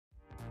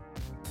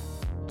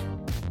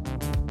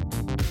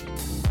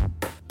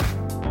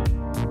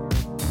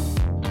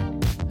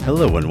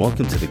Hello and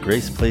welcome to the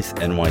Grace Place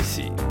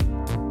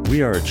NYC.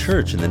 We are a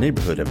church in the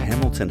neighborhood of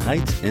Hamilton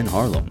Heights in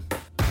Harlem.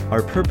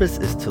 Our purpose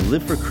is to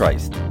live for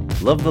Christ,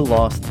 love the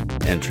lost,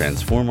 and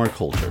transform our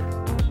culture.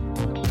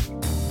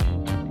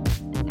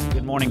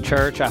 Good morning,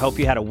 church. I hope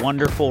you had a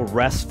wonderful,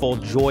 restful,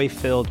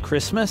 joy-filled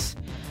Christmas.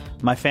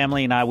 My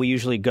family and I, we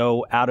usually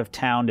go out of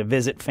town to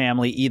visit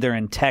family either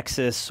in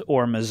Texas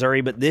or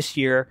Missouri, but this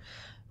year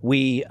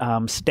we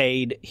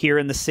stayed here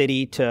in the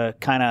city to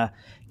kind of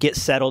get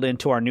settled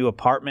into our new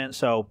apartment.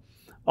 So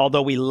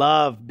although we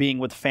love being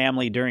with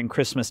family during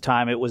Christmas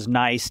time, it was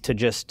nice to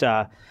just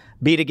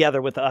be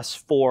together with us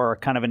for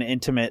kind of an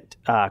intimate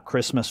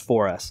Christmas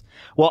for us.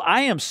 Well,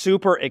 I am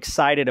super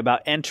excited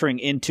about entering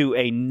into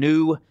a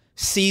new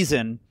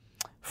season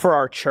for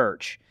our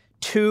church.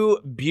 Two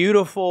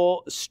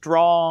beautiful,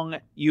 strong,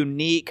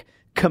 unique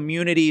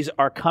communities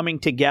are coming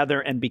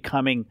together and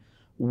becoming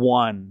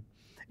one.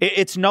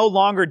 It's no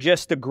longer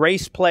just the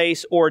Grace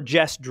Place or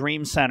just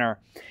Dream Center.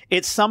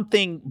 It's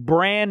something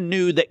brand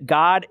new that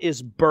God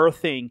is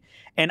birthing,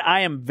 and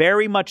I am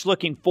very much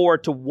looking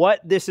forward to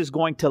what this is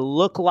going to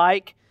look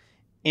like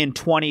in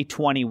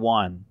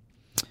 2021.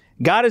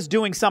 God is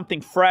doing something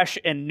fresh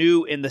and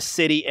new in the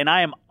city, and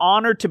I am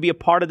honored to be a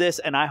part of this,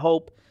 and I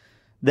hope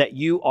that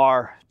you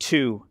are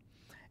too.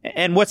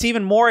 And what's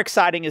even more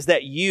exciting is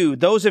that you,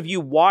 those of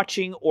you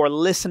watching or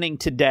listening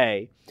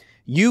today,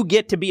 you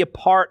get to be a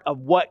part of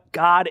what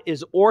God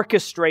is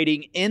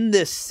orchestrating in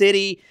this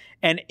city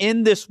and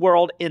in this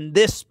world in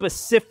this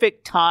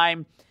specific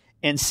time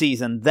and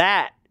season.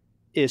 That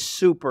is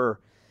super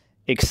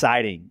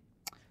exciting.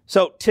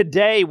 So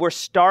today we're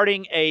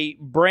starting a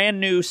brand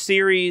new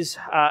series,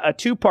 a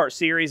two-part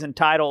series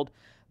entitled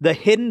The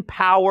Hidden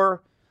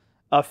Power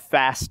of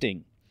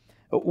Fasting.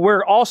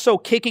 We're also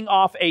kicking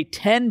off a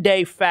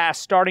 10-day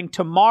fast starting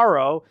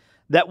tomorrow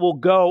that will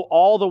go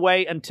all the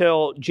way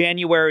until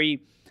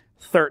January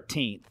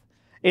 13th.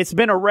 It's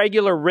been a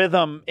regular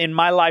rhythm in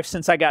my life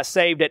since I got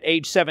saved at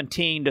age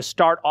 17 to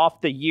start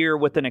off the year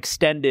with an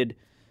extended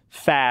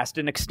fast,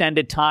 an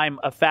extended time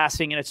of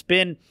fasting. And it's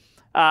been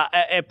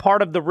a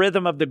part of the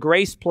rhythm of the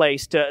Grace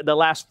Place to the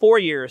last 4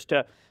 years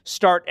to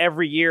start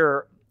every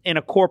year in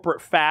a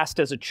corporate fast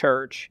as a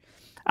church.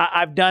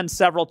 I've done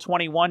several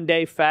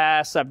 21-day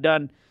fasts. I've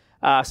done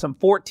some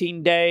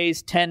 14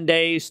 days, 10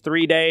 days,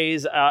 3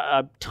 days,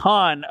 a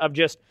ton of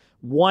just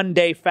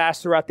one-day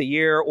fast throughout the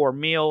year or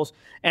meals.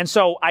 And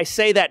so I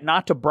say that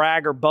not to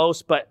brag or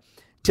boast, but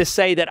to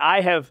say that I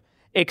have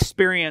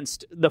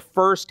experienced the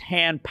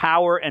firsthand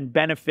power and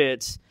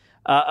benefits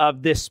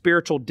of this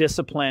spiritual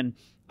discipline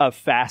of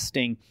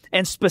fasting,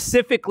 and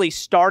specifically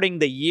starting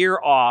the year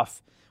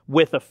off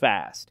with a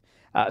fast.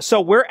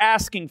 So we're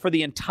asking for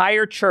the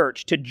entire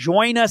church to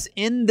join us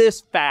in this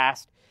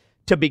fast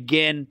to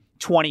begin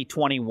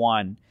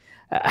 2021.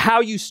 How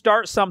you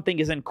start something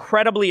is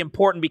incredibly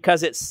important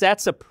because it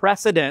sets a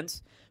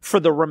precedence for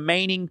the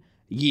remaining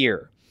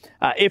year.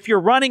 If you're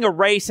running a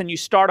race and you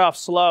start off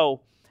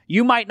slow,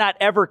 you might not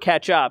ever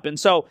catch up. And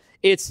so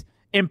it's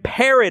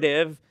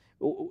imperative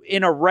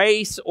in a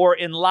race or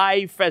in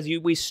life as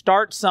we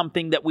start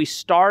something that we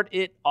start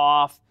it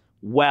off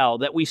well,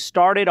 that we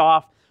start it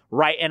off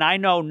right. And I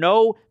know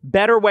no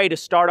better way to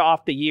start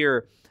off the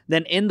year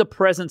than in the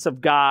presence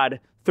of God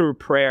through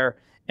prayer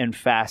and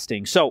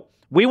fasting. So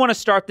we want to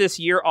start this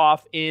year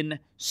off in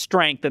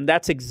strength, and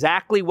that's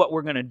exactly what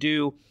we're going to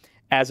do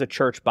as a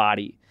church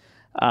body.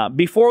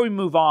 Before we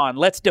move on,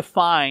 let's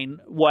define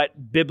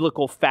what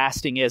biblical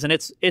fasting is, and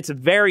it's a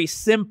very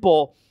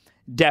simple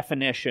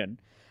definition.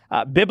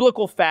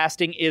 Biblical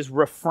fasting is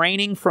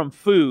refraining from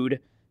food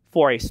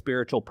for a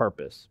spiritual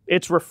purpose.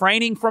 It's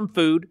refraining from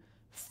food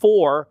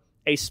for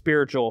a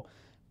spiritual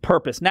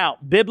purpose. Now,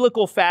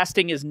 biblical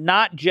fasting is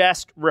not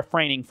just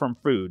refraining from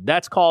food.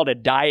 That's called a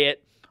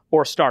diet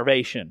or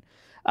starvation.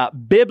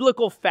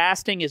 Biblical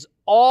fasting is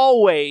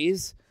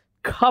always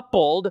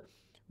coupled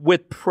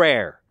with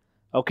prayer,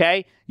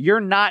 okay?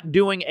 You're not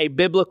doing a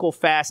biblical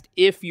fast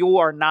if you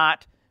are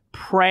not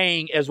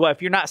praying as well.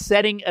 If you're not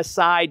setting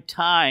aside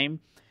time,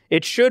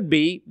 it should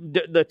be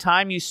the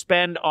time you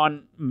spend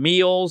on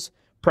meals,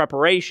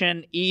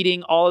 preparation,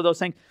 eating, all of those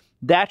things.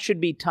 That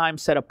should be time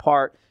set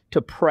apart to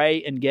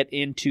pray and get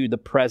into the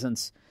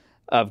presence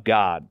of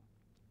God.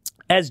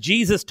 As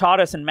Jesus taught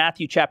us in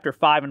Matthew chapter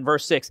 5 and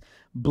verse 6,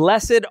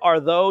 "Blessed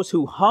are those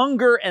who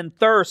hunger and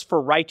thirst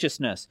for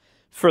righteousness,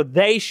 for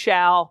they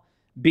shall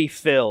be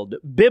filled."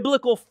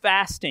 Biblical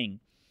fasting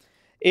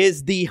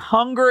is the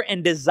hunger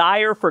and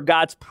desire for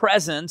God's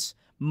presence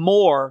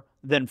more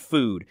than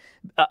food.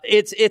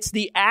 It's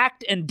the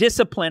act and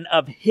discipline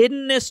of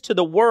hiddenness to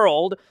the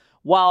world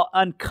while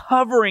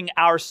uncovering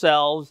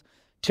ourselves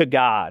to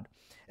God.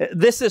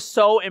 This is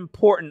so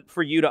important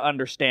for you to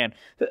understand.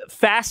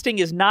 Fasting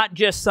is not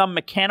just some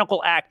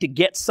mechanical act to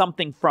get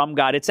something from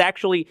God. It's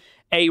actually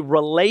a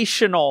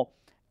relational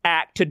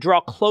act to draw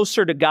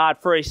closer to God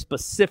for a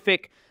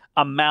specific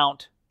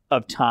amount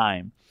of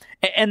time.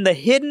 And the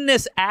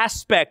hiddenness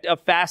aspect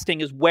of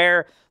fasting is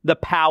where the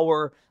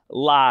power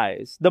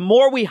lies. The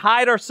more we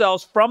hide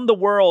ourselves from the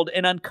world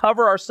and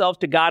uncover ourselves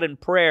to God in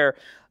prayer,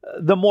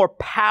 the more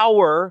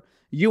power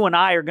you and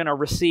I are going to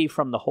receive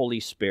from the Holy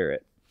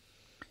Spirit.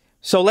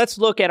 So let's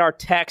look at our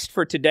text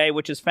for today,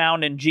 which is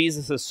found in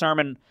Jesus'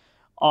 Sermon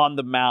on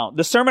the Mount.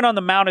 The Sermon on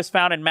the Mount is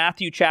found in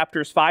Matthew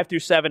chapters 5 through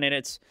 7, and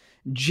it's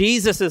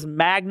Jesus'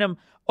 magnum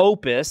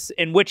opus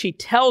in which he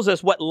tells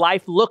us what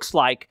life looks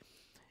like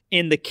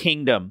in the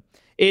kingdom.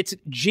 It's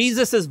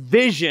Jesus'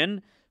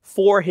 vision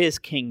for his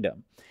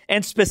kingdom.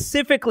 And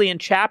specifically in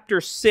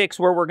chapter 6,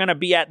 where we're going to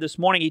be at this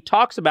morning, he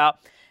talks about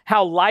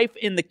how life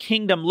in the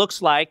kingdom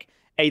looks like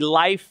a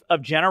life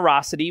of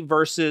generosity,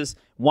 verses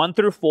 1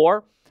 through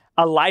 4,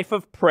 a life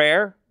of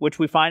prayer, which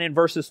we find in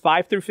verses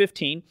 5 through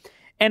 15,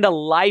 and a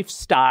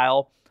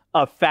lifestyle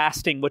of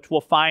fasting, which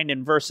we'll find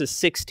in verses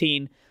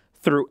 16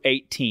 through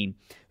 18.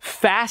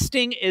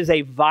 Fasting is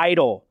a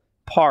vital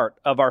part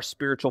of our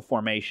spiritual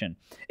formation.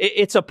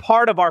 It's a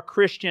part of our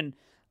Christian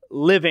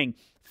living.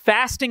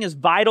 Fasting is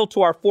vital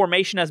to our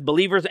formation as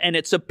believers, and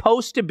it's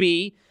supposed to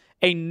be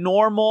a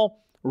normal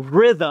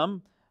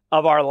rhythm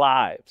of our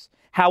lives.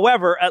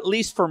 However, at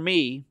least for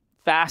me,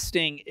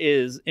 fasting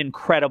is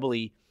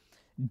incredibly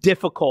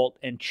difficult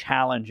and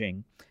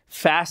challenging.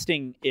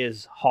 Fasting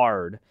is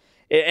hard.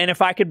 And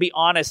if I could be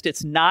honest,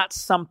 it's not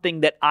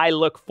something that I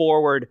look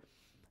forward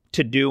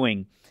to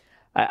doing.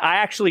 I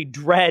actually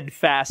dread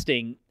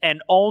fasting,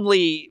 and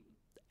only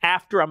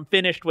after I'm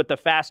finished with the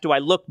fast do I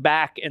look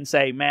back and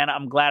say, man,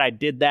 I'm glad I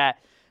did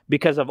that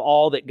because of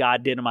all that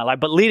God did in my life.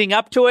 But leading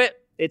up to it,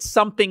 it's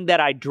something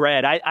that I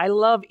dread. I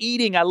love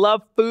eating. I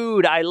love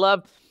food. I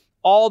love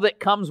all that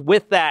comes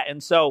with that.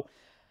 And so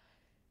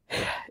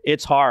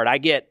it's hard. I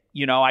get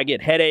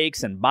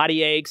headaches and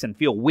body aches and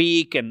feel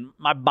weak, and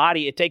my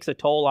body, it takes a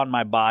toll on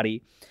my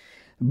body.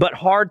 But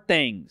hard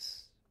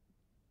things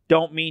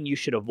don't mean you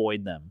should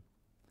avoid them.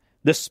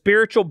 The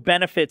spiritual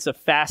benefits of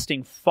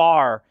fasting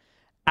far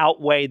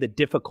outweigh the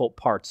difficult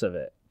parts of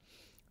it.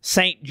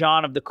 St.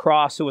 John of the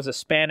Cross, who was a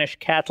Spanish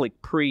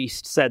Catholic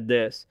priest, said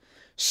this: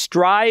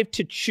 "Strive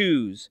to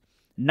choose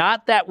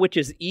not that which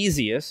is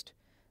easiest,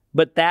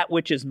 but that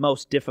which is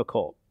most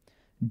difficult.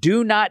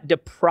 Do not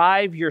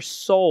deprive your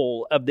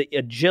soul of the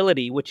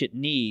agility which it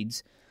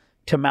needs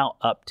to mount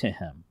up to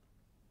him."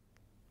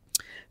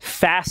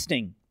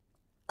 Fasting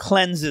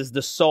cleanses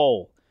the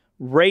soul,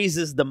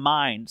 raises the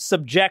mind,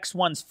 subjects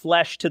one's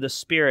flesh to the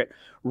spirit,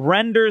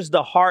 renders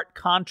the heart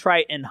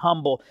contrite and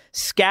humble,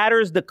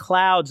 scatters the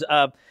clouds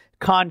of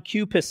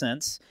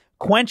concupiscence,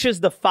 quenches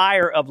the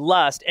fire of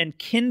lust, and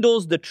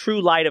kindles the true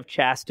light of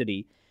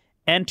chastity.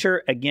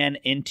 Enter again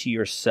into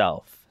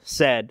yourself,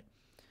 said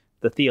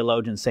the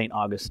theologian St.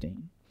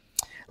 Augustine.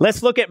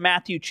 Let's look at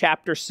Matthew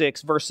chapter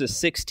 6, verses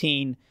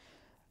 16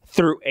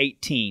 through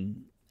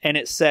 18. And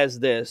it says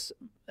this.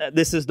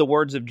 This is the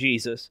words of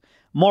Jesus.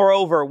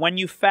 "Moreover, when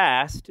you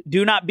fast,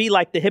 do not be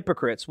like the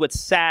hypocrites with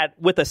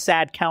a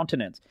sad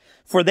countenance,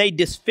 for they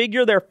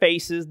disfigure their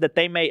faces that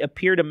they may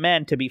appear to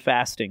men to be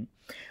fasting.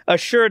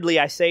 Assuredly,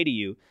 I say to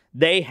you,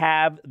 they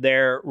have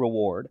their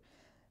reward."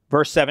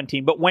 Verse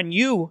 17, "But when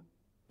you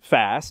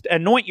fast,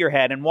 anoint your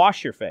head and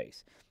wash your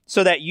face,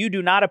 so that you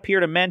do not appear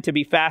to men to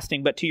be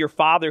fasting, but to your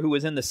Father who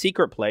is in the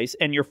secret place,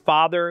 and your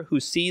Father who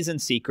sees in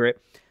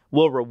secret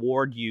will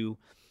reward you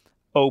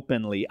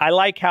openly." I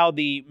like how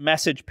the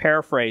Message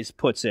paraphrase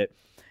puts it.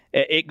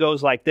 It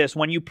goes like this: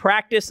 "When you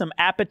practice some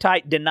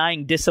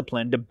appetite-denying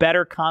discipline to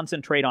better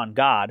concentrate on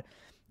God,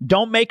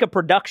 don't make a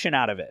production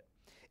out of it.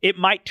 It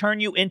might turn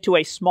you into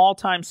a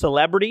small-time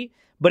celebrity,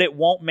 but it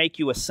won't make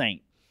you a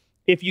saint.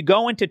 If you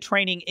go into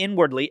training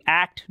inwardly,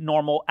 act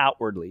normal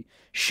outwardly.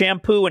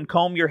 Shampoo and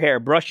comb your hair,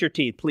 brush your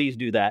teeth, please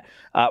do that.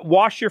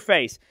 Wash your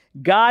face.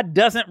 God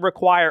doesn't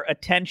require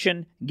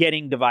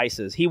attention-getting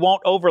devices. He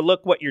won't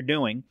overlook what you're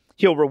doing.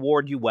 He'll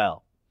reward you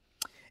well."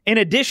 In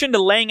addition to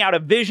laying out a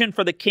vision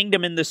for the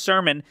kingdom in this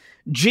sermon,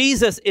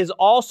 Jesus is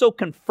also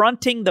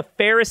confronting the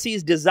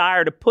Pharisees'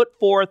 desire to put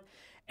forth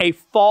a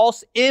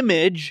false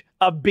image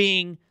of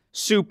being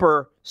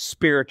super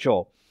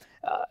spiritual.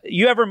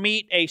 You ever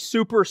meet a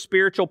super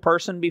spiritual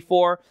person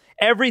before?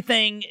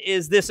 Everything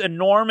is this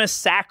enormous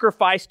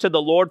sacrifice to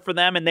the Lord for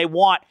them, and they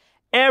want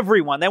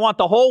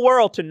the whole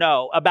world to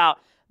know about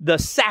the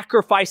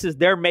sacrifices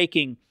they're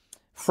making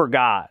for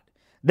God.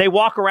 They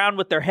walk around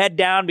with their head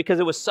down because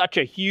it was such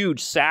a huge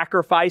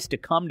sacrifice to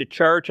come to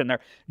church, and they're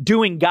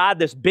doing God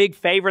this big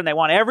favor, and they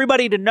want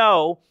everybody to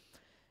know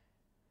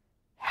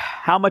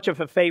how much of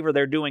a favor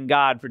they're doing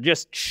God for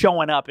just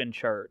showing up in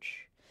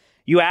church.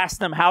 You ask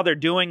them how they're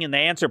doing, and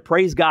they answer,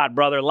 "Praise God,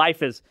 brother.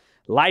 Life is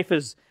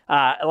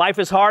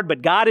hard,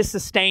 but God is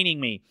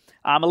sustaining me.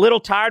 I'm a little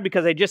tired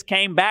because I just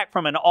came back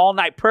from an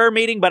all-night prayer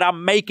meeting, but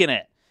I'm making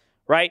it."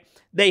 Right?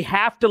 They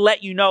have to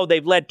let you know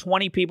they've led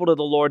 20 people to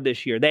the Lord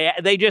this year.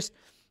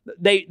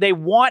 They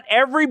want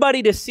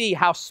everybody to see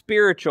how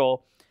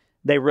spiritual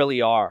they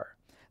really are.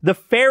 The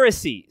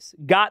Pharisees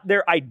got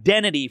their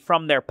identity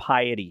from their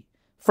piety,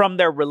 from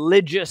their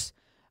religious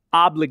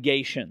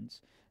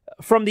obligations.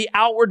 From the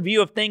outward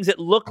view of things, it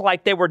looked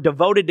like they were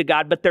devoted to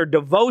God, but their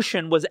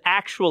devotion was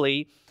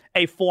actually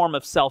a form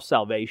of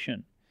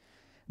self-salvation.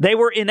 They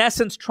were, in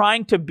essence,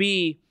 trying to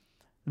be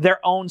their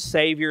own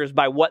saviors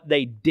by what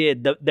they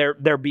did,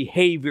 their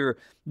behavior,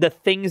 the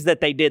things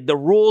that they did, the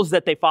rules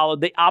that they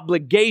followed, the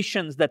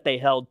obligations that they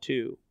held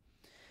to.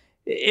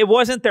 It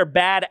wasn't their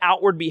bad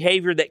outward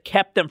behavior that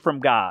kept them from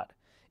God.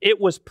 It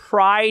was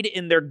pride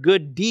in their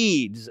good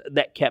deeds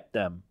that kept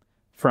them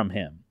from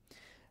Him.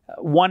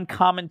 One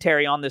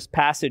commentary on this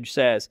passage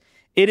says,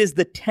 "It is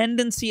the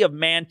tendency of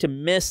man to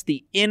miss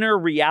the inner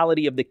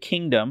reality of the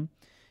kingdom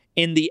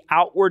in the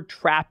outward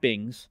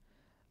trappings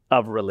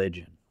of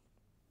religion."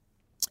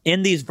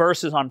 In these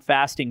verses on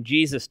fasting,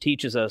 Jesus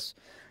teaches us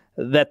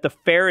that the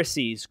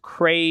Pharisees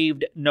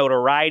craved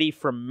notoriety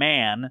from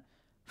man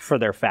for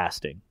their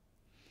fasting.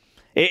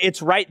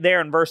 It's right there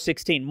in verse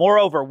 16.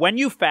 "Moreover, when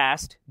you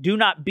fast, do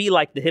not be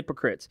like the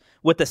hypocrites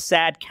with a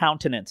sad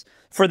countenance,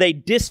 for they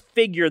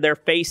disfigure their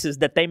faces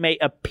that they may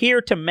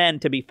appear to men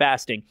to be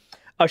fasting.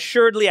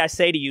 Assuredly, I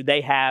say to you,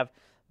 they have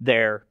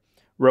their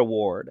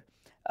reward."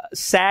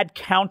 Sad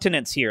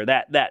countenance here,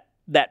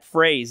 that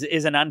phrase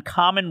is an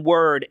uncommon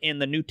word in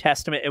the New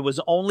Testament. It was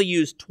only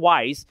used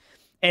twice,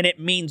 and it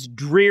means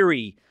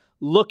dreary,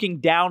 looking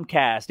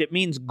downcast. It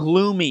means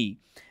gloomy.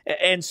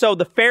 And so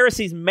the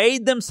Pharisees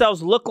made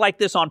themselves look like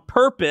this on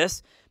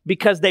purpose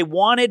because they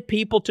wanted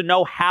people to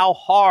know how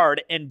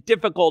hard and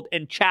difficult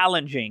and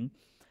challenging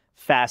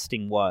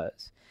fasting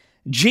was.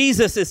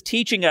 Jesus is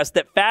teaching us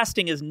that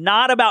fasting is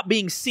not about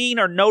being seen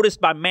or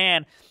noticed by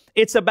man.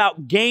 It's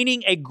about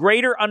gaining a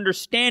greater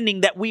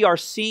understanding that we are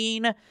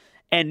seen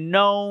and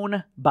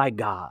known by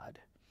God.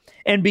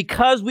 And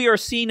because we are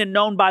seen and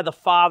known by the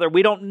Father,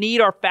 we don't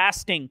need our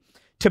fasting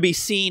to be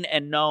seen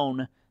and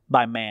known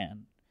by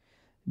man.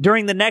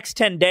 During the next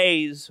 10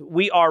 days,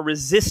 we are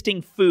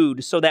resisting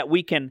food so that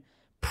we can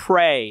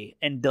pray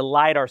and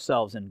delight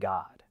ourselves in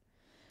God.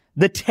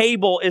 The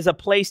table is a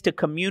place to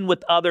commune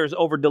with others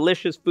over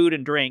delicious food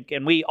and drink,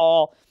 and we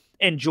all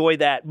enjoy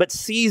that. But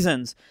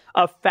seasons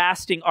of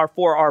fasting are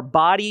for our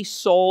body,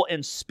 soul,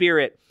 and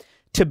spirit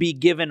to be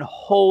given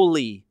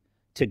wholly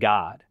to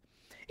God.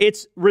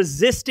 It's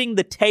resisting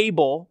the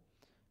table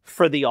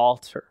for the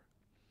altar.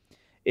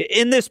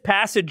 In this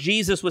passage,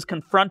 Jesus was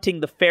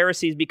confronting the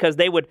Pharisees because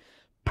they would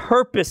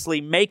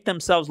purposely make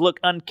themselves look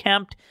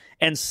unkempt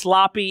and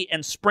sloppy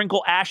and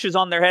sprinkle ashes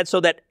on their heads so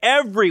that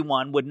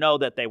everyone would know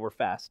that they were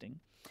fasting.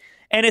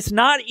 And it's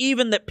not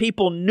even that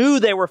people knew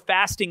they were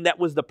fasting that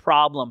was the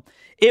problem.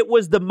 It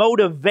was the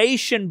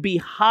motivation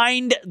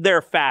behind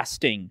their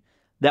fasting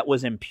that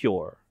was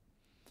impure.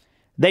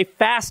 They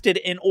fasted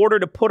in order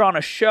to put on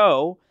a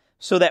show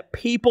so that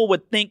people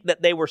would think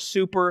that they were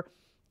super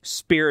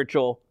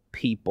spiritual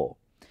people.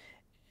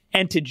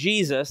 And to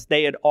Jesus,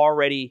 they had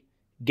already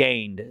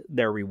gained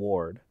their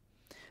reward.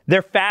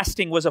 Their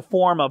fasting was a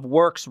form of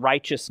works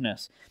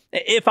righteousness.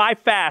 If I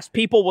fast,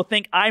 people will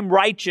think I'm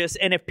righteous,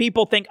 and if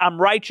people think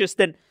I'm righteous,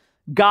 then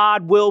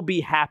God will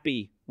be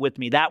happy with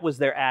me. That was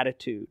their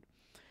attitude.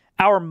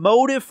 Our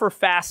motive for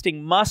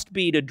fasting must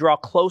be to draw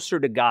closer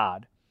to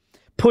God,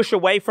 push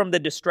away from the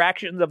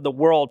distractions of the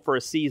world for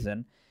a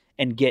season,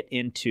 and get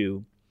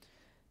into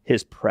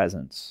His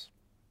presence.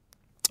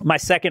 My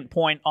second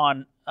point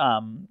on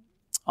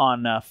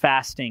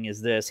fasting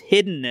is this: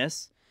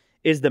 hiddenness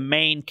is the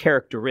main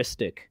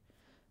characteristic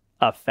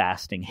of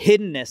fasting.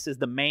 Hiddenness is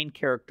the main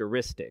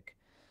characteristic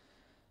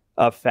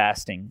of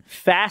fasting.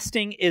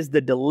 Fasting is the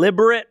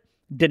deliberate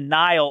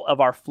denial of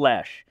our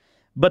flesh.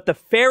 But the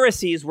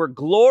Pharisees were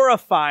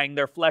glorifying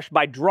their flesh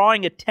by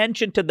drawing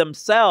attention to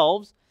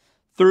themselves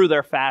through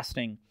their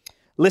fasting.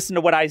 Listen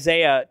to what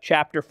Isaiah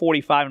chapter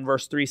 45 and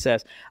verse 3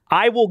 says.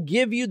 "I will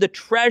give you the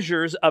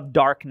treasures of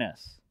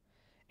darkness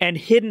and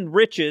hidden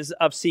riches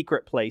of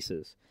secret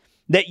places,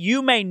 that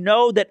you may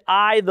know that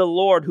I, the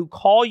Lord, who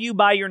call you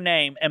by your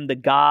name, am the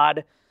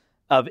God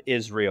of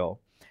Israel."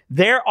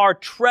 There are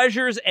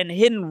treasures and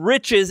hidden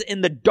riches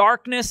in the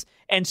darkness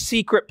and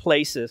secret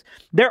places.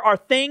 There are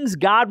things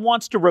God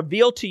wants to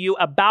reveal to you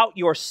about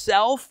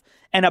yourself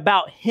and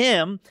about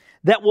Him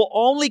that will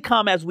only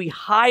come as we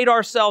hide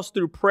ourselves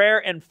through prayer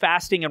and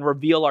fasting and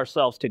reveal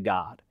ourselves to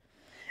God.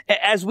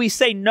 As we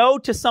say no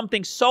to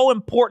something so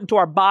important to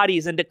our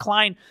bodies and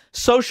decline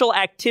social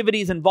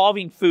activities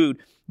involving food,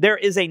 there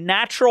is a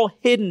natural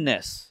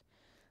hiddenness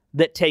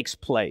that takes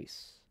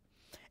place.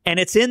 And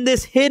it's in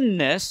this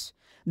hiddenness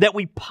that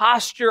we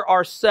posture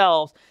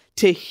ourselves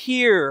to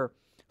hear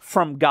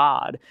from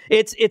God.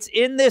 It's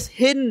in this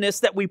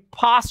hiddenness that we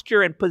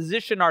posture and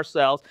position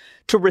ourselves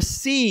to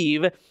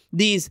receive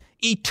these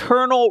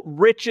eternal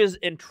riches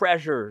and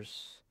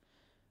treasures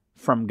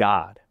from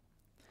God.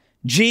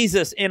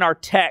 Jesus in our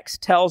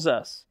text tells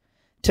us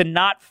to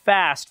not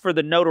fast for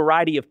the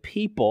notoriety of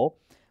people,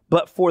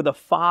 but for the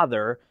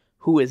Father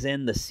who is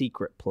in the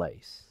secret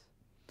place.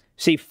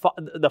 See,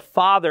 the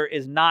Father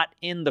is not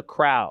in the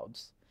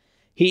crowds.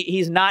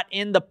 He's not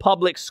in the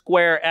public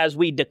square as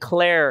we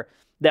declare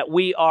that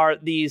we are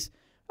these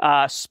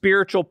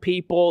spiritual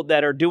people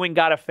that are doing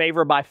God a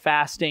favor by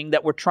fasting,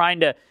 that we're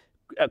trying to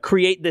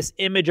create this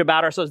image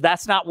about ourselves.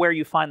 That's not where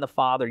you find the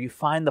Father. You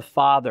find the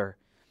Father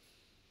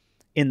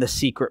in the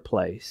secret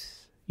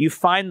place. You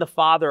find the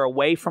Father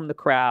away from the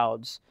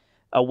crowds,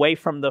 away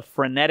from the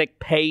frenetic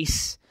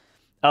pace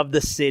of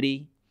the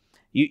city.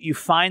 You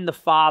find the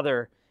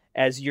Father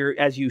as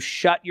you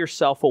shut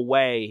yourself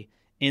away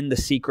in the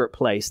secret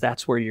place.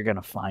 That's where you're going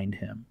to find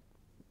him.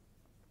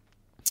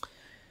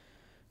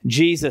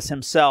 Jesus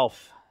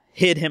himself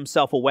hid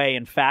himself away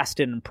and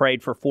fasted and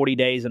prayed for 40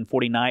 days and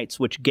 40 nights,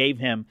 which gave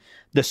him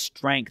the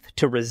strength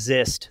to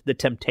resist the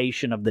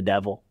temptation of the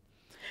devil.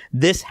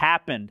 This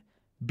happened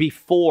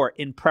before,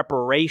 in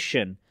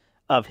preparation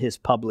of his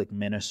public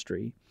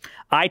ministry.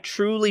 I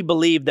truly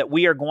believe that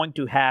we are going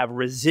to have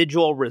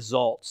residual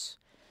results,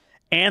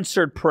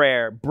 answered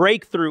prayer,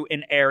 breakthrough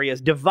in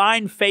areas,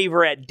 divine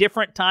favor at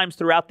different times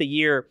throughout the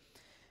year,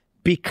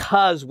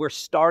 because we're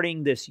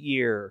starting this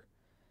year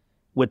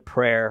with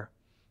prayer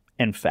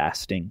and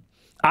fasting.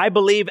 I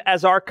believe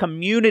as our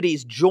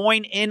communities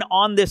join in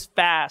on this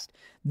fast,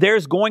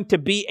 there's going to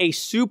be a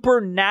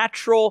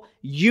supernatural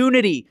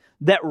unity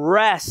that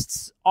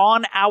rests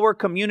on our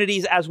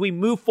communities as we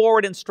move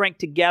forward in strength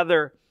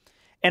together.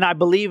 And I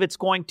believe it's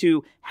going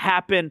to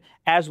happen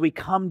as we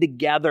come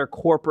together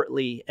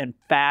corporately and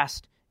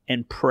fast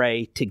and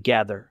pray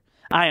together.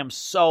 I am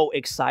so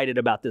excited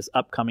about this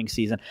upcoming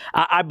season.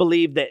 I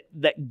believe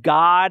that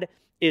God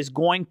is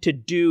going to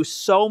do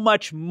so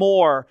much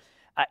more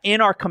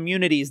in our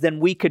communities than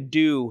we could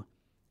do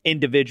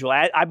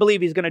individually. I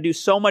believe he's going to do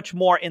so much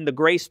more in the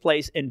Grace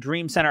Place and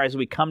Dream Center as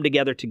we come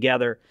together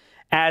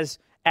as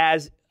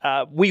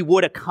we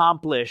would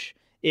accomplish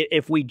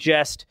if we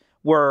just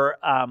were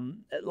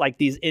like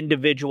these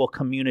individual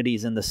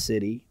communities in the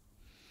city.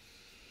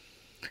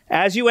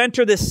 As you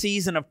enter this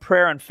season of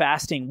prayer and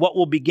fasting, what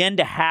will begin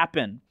to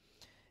happen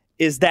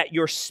is that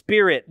your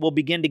spirit will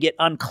begin to get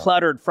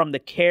uncluttered from the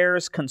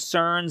cares,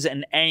 concerns,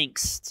 and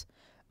angst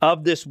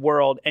of this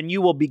world, and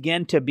you will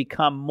begin to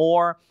become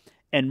more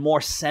and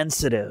more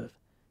sensitive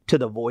to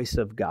the voice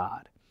of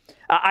God.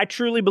 I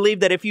truly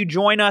believe that if you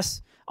join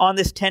us on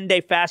this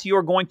 10-day fast, you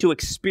are going to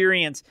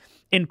experience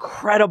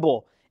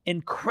incredible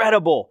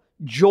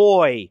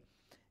joy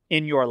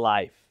in your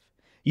life.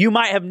 You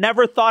might have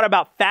never thought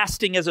about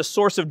fasting as a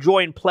source of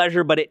joy and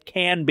pleasure, but it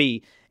can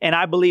be, and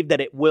I believe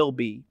that it will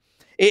be.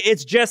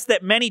 It's just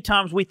that many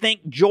times we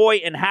think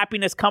joy and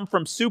happiness come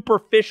from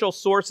superficial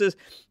sources,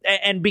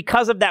 and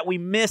because of that, we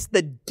miss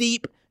the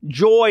deep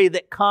joy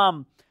that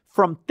come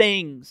from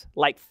things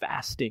like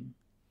fasting.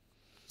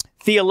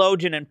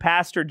 Theologian and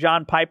pastor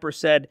John Piper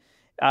said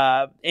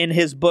in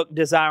his book,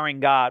 Desiring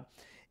God,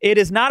 "It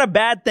is not a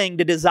bad thing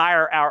to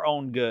desire our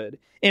own good.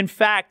 In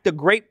fact, the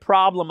great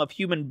problem of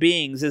human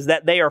beings is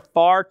that they are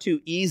far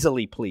too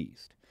easily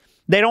pleased.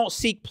 They don't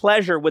seek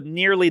pleasure with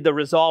nearly the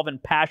resolve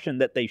and passion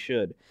that they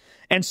should.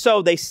 And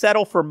so they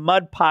settle for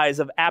mud pies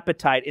of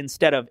appetite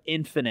instead of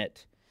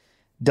infinite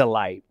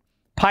delight."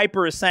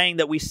 Piper is saying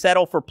that we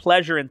settle for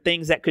pleasure in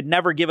things that could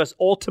never give us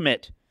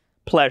ultimate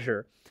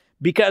pleasure,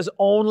 because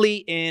only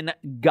in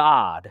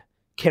God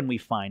can we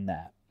find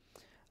that.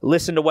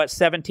 Listen to what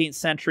 17th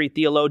century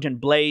theologian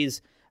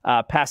Blaise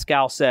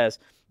Pascal says.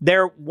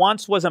 "There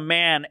once was a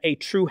man, a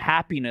true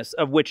happiness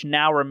of which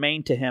now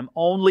remain to him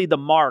only the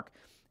mark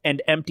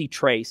and empty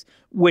trace,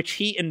 which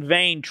he in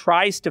vain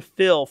tries to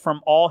fill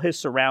from all his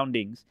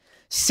surroundings,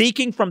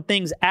 seeking from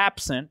things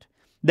absent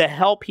the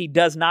help he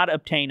does not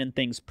obtain in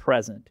things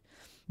present.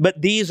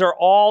 But these are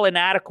all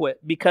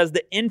inadequate, because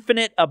the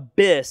infinite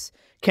abyss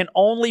can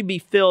only be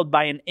filled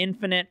by an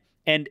infinite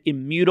and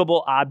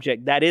immutable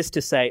object, that is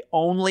to say,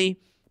 only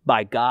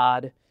by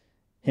God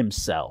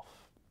himself."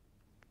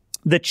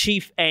 The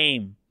chief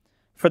aim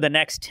for the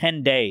next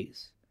 10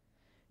 days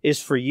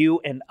is for you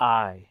and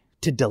I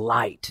to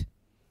delight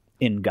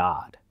in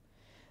God.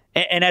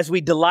 And as we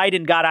delight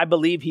in God, I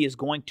believe he is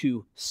going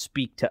to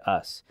speak to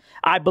us.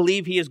 I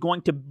believe he is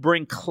going to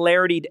bring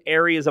clarity to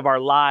areas of our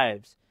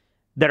lives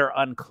that are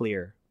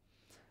unclear.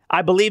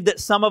 I believe that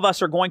some of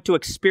us are going to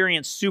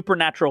experience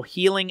supernatural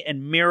healing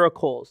and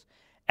miracles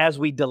as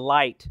we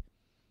delight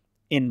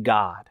in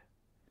God.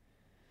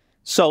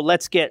 So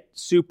let's get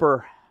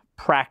super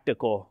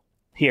practical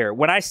here.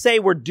 When I say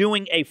we're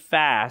doing a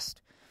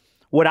fast,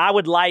 what I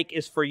would like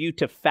is for you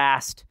to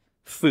fast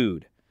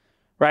food.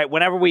 Right?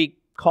 Whenever we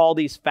call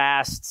these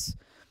fasts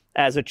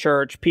as a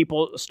church,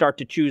 people start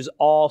to choose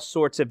all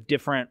sorts of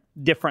different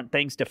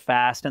things to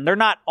fast, and they're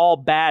not all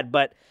bad,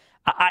 but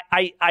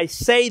I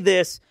say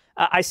this,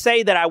 I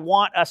say that I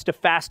want us to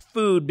fast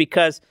food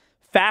because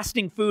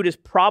fasting food is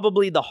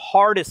probably the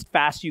hardest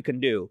fast you can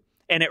do,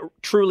 and it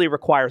truly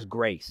requires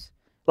grace.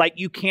 Like,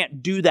 you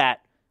can't do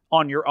that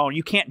on your own.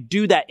 You can't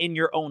do that in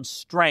your own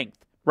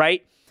strength,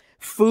 right?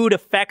 Food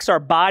affects our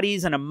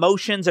bodies and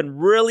emotions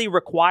and really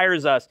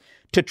requires us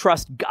to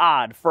trust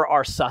God for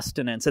our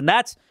sustenance. And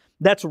that's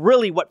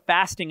really what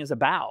fasting is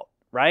about,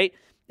 right?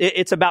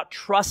 It's about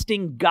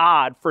trusting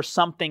God for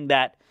something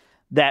that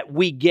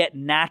we get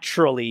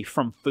naturally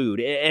from food.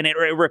 And it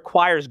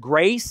requires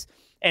grace,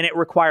 and it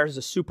requires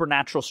a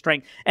supernatural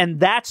strength. And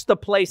that's the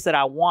place that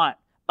I want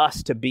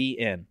us to be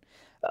in.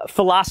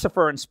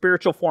 Philosopher and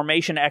spiritual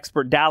formation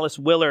expert Dallas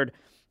Willard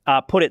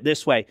put it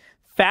this way: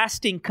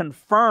 Fasting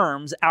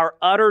confirms our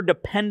utter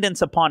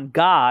dependence upon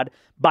God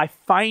by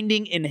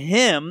finding in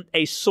Him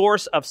a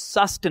source of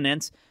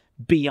sustenance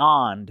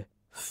beyond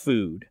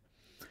food.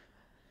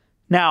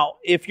 Now,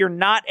 if you're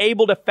not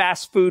able to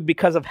fast food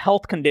because of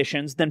health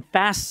conditions, then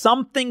fast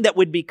something that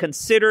would be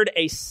considered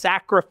a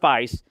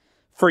sacrifice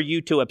for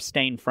you to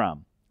abstain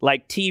from,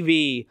 like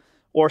TV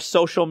or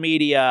social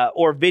media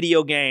or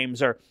video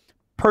games or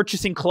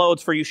purchasing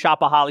clothes for you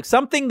shopaholics,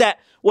 something that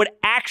would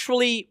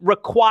actually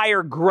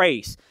require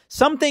grace,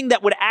 something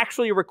that would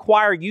actually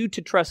require you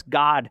to trust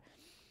God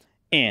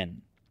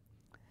in.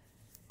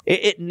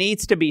 It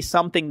needs to be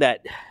something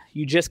that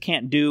you just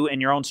can't do in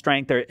your own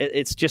strength, or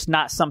it's just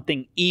not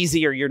something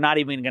easy, or you're not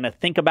even going to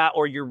think about,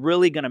 or you're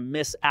really going to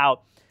miss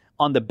out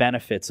on the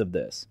benefits of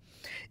this.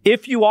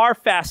 If you are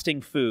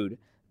fasting food,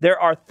 there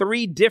are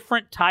 3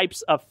 different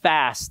types of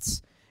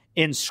fasts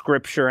in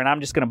Scripture, and I'm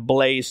just going to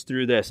blaze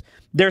through this.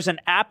 There's an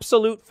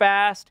absolute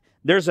fast,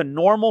 there's a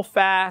normal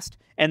fast,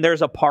 and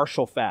there's a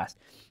partial fast.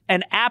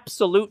 An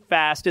absolute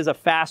fast is a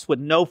fast with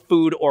no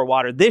food or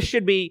water. This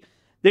should be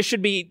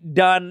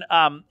done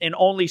in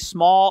only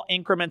small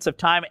increments of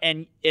time,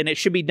 and it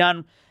should be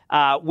done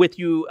with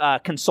you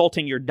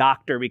consulting your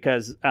doctor,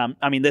 because,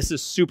 this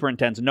is super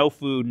intense. No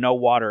food, no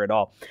water at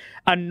all.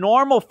 A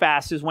normal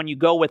fast is when you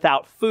go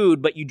without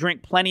food, but you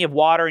drink plenty of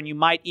water, and you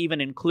might even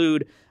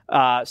include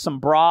some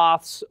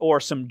broths or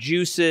some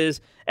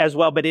juices as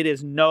well, but it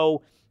is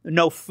no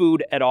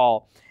food at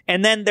all.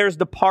 And then there's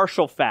the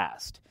partial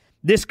fast.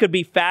 This could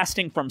be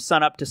fasting from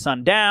sunup to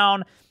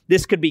sundown.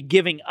 This could be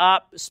giving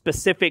up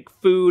specific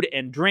food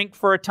and drink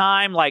for a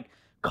time, like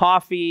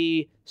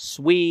coffee,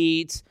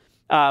 sweets,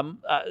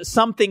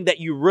 something that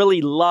you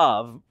really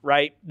love,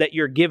 right? That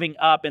you're giving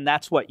up, and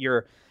that's what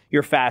you're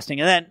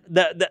fasting. And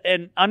then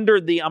and under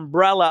the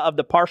umbrella of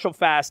the partial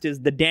fast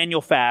is the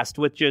Daniel fast,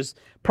 which is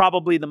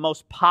probably the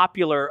most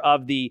popular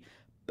of the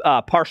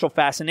partial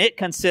fast, and it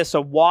consists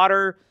of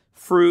water,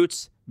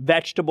 fruits,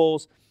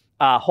 vegetables,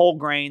 whole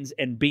grains,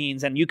 and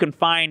beans. And you can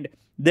find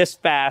this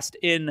fast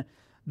in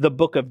the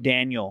book of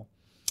Daniel.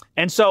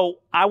 And so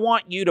I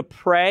want you to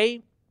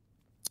pray,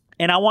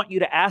 and I want you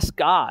to ask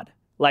God,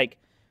 like,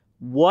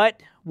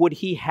 what would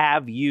He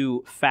have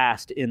you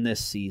fast in this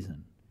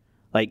season?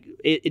 Like,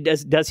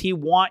 does He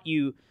want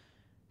you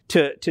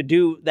to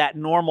do that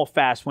normal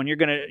fast when you're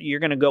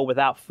gonna go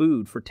without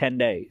food for 10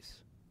 days?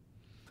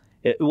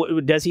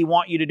 Does He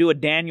want you to do a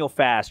Daniel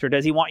fast, or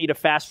does He want you to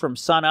fast from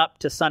sun up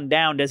to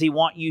sundown? Does He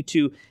want you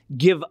to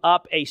give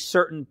up a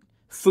certain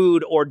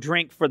food or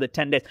drink for the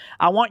 10 days?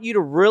 I want you to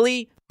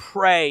really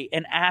pray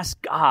and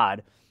ask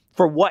God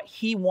for what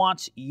He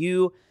wants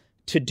you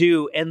to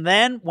do. And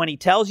then when He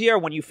tells you, or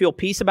when you feel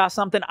peace about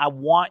something, I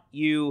want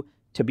you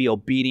to be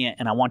obedient,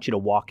 and I want you to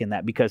walk in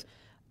that, because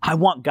I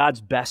want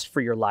God's best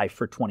for your life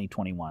for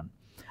 2021.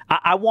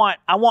 I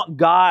want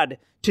God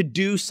to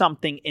do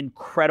something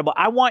incredible.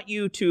 I want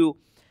you to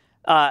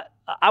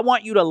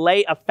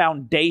lay a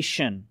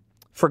foundation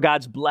for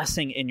God's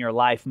blessing in your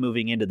life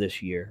moving into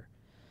this year.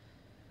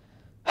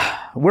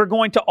 We're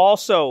going to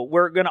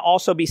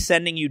also be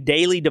sending you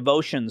daily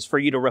devotions for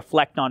you to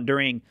reflect on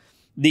during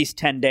these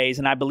 10 days,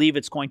 and I believe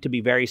it's going to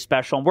be very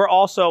special. And we're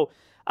also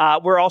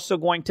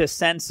going to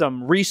send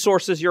some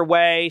resources your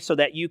way so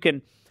that you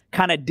can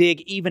kind of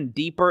dig even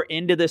deeper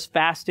into this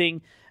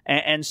fasting,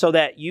 and so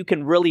that you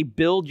can really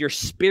build your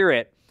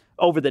spirit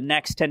over the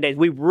next 10 days.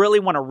 We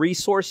really want to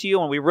resource you,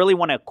 and we really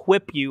want to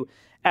equip you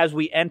as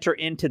we enter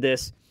into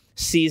this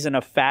season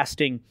of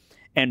fasting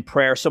and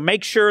prayer. So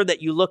make sure that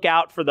you look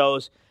out for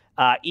those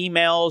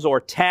emails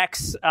or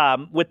texts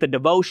with the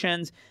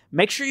devotions.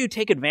 Make sure you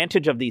take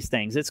advantage of these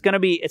things. It's going to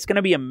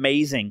be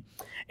amazing.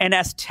 And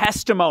as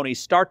testimonies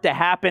start to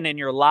happen in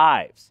your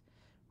lives,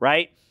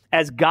 right?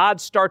 As God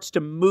starts to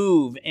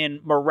move in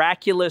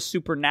miraculous,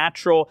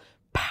 supernatural,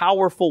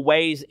 powerful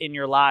ways in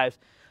your lives,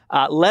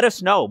 let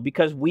us know,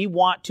 because we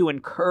want to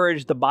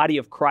encourage the body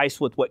of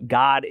Christ with what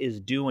God is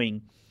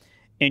doing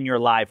in your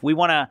life. We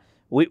want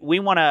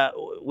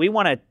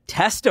to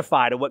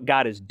testify to what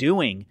God is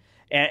doing,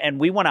 and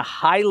we want to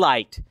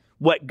highlight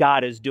what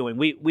God is doing.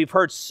 We've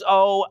heard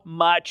so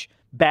much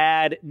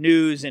bad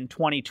news in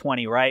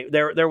 2020, right?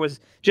 There was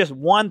just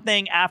one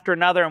thing after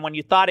another, and when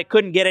you thought it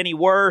couldn't get any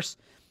worse,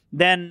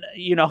 then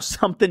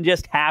something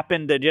just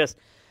happened to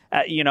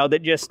that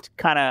just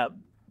kind of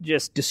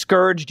just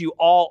discouraged you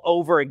all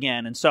over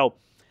again. And so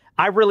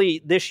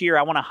this year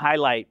I want to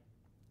highlight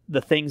the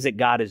things that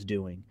God is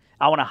doing.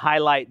 I want to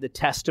highlight the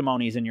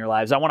testimonies in your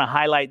lives. I want to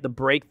highlight the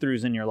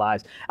breakthroughs in your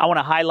lives. I want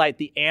to highlight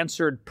the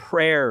answered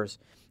prayers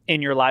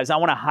in your lives. I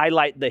want to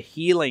highlight the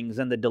healings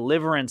and the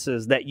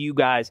deliverances that you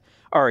guys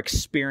are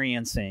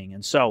experiencing.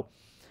 And so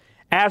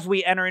as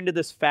we enter into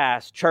this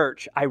fast,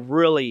 church, I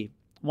really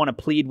want to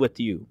plead with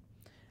you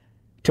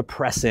to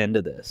press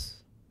into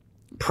this.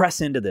 Press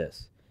into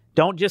this.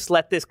 Don't just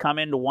let this come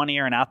into one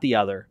ear and out the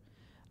other.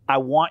 I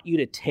want you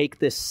to take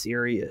this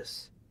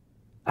serious.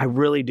 I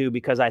really do,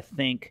 because I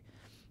think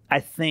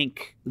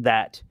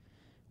that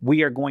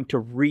we are going to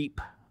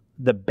reap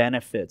the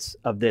benefits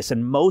of this.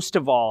 And most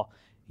of all,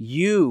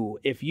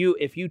 if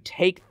you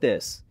take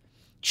this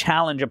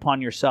challenge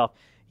upon yourself,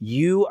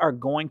 you are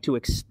going to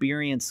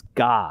experience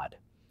God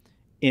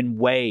in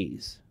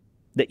ways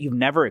that you've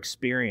never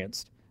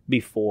experienced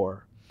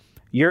before.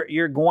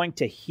 You're going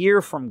to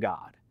hear from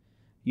God.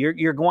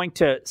 You're going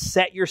to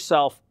set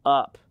yourself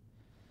up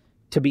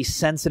to be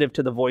sensitive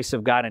to the voice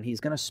of God, and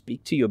He's going to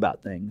speak to you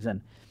about things,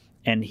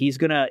 and He's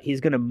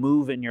gonna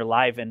move in your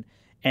life,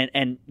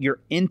 and your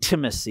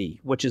intimacy,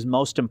 which is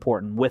most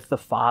important, with the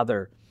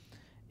Father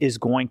is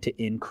going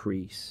to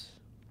increase.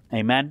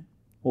 Amen?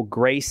 Well,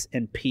 grace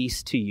and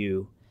peace to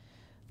you.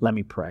 Let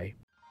me pray.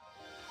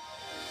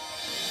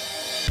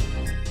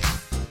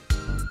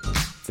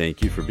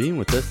 Thank you for being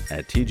with us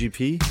at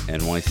TGP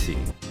NYC.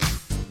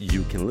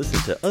 You can listen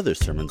to other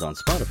sermons on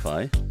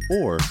Spotify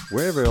or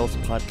wherever else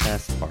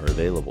podcasts are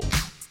available.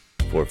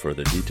 For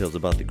further details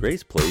about the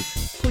Grace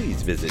Place,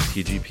 please visit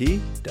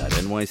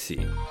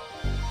tgp.nyc.